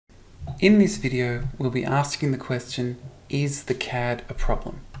In this video, we'll be asking the question, is the CAD a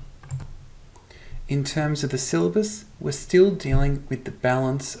problem? In terms of the syllabus, we're still dealing with the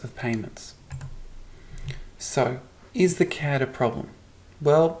balance of payments. So, is the CAD a problem?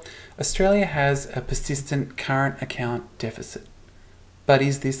 Well, Australia has a persistent current account deficit. But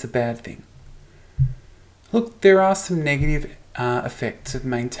is this a bad thing? Look, there are some negative effects of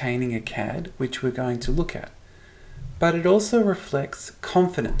maintaining a CAD, which we're going to look at. But it also reflects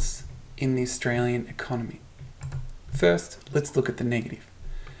confidence in the Australian economy. First, let's look at the negative.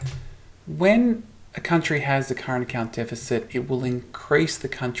 When a country has a current account deficit, it will increase the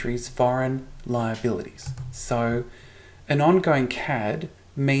country's foreign liabilities. So, an ongoing CAD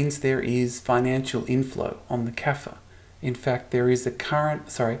means there is financial inflow on the CAFA. In fact, there is a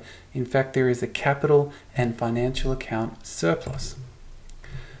capital and financial account surplus.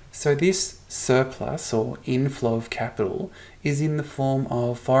 So this surplus or inflow of capital is in the form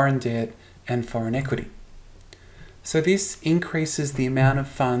of foreign debt and foreign equity. So this increases the amount of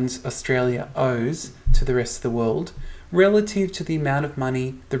funds Australia owes to the rest of the world relative to the amount of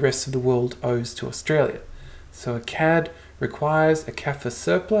money the rest of the world owes to Australia. So a CAD requires a CAFA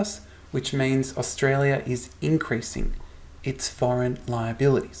surplus, which means Australia is increasing its foreign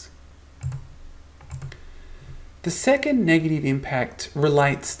liabilities. The second negative impact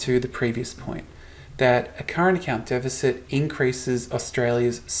relates to the previous point, that a current account deficit increases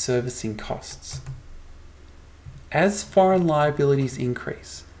Australia's servicing costs. As foreign liabilities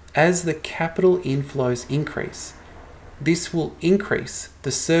increase, as the capital inflows increase, this will increase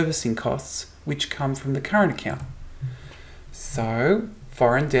the servicing costs which come from the current account. So,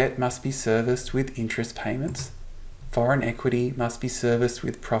 foreign debt must be serviced with interest payments. Foreign equity must be serviced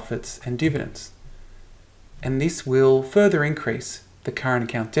with profits and dividends. And this will further increase the current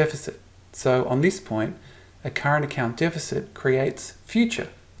account deficit. So on this point, a current account deficit creates future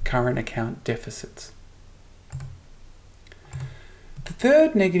current account deficits. The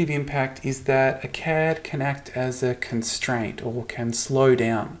third negative impact is that a CAD can act as a constraint or can slow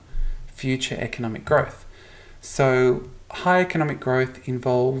down future economic growth. So high economic growth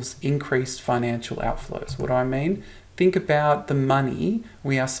involves increased financial outflows. What do I mean? Think about the money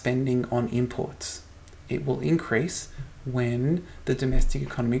we are spending on imports. It will increase when the domestic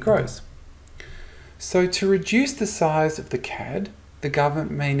economy grows. So to reduce the size of the CAD, the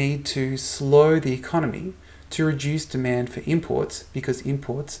government may need to slow the economy to reduce demand for imports because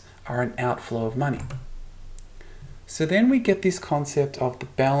imports are an outflow of money. So then we get this concept of the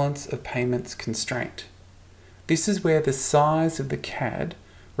balance of payments constraint. This is where the size of the CAD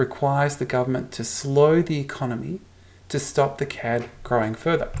requires the government to slow the economy to stop the CAD growing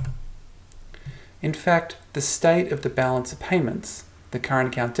further. In fact, the state of the balance of payments, the current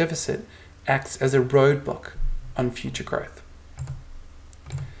account deficit, acts as a roadblock on future growth.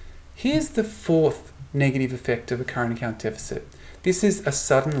 Here's the fourth negative effect of a current account deficit. This is a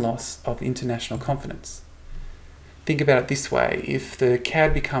sudden loss of international confidence. Think about it this way. If the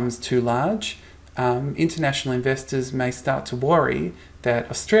CAD becomes too large, international investors may start to worry that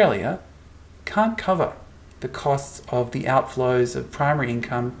Australia can't cover the costs of the outflows of primary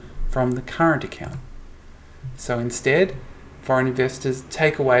income from the current account. So instead, foreign investors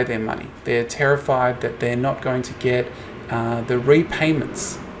take away their money. They're terrified that they're not going to get the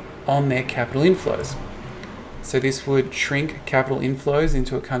repayments on their capital inflows. So this would shrink capital inflows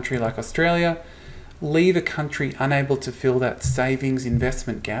into a country like Australia, leave a country unable to fill that savings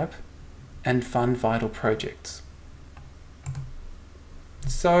investment gap and fund vital projects.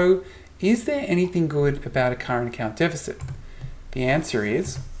 So, is there anything good about a current account deficit? The answer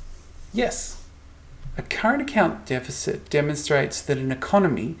is yes. A current account deficit demonstrates that an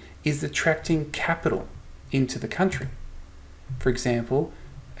economy is attracting capital into the country. For example,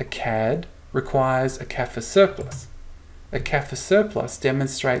 a CAD requires a CAFA surplus. A CAFA surplus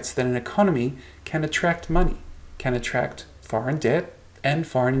demonstrates that an economy can attract money, can attract foreign debt and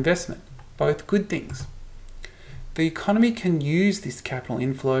foreign investment, both good things. The economy can use this capital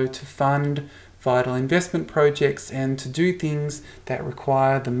inflow to fund vital investment projects and to do things that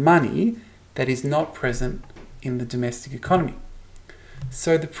require the money that is not present in the domestic economy.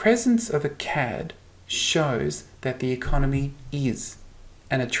 So the presence of a CAD shows that the economy is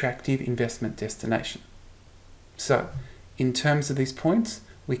an attractive investment destination. So, in terms of these points,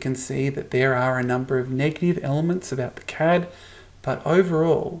 we can see that there are a number of negative elements about the CAD, but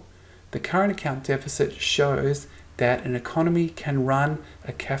overall, the current account deficit shows that an economy can run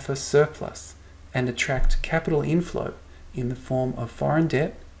a CAFA surplus and attract capital inflow in the form of foreign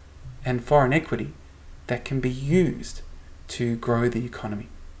debt and foreign equity that can be used to grow the economy.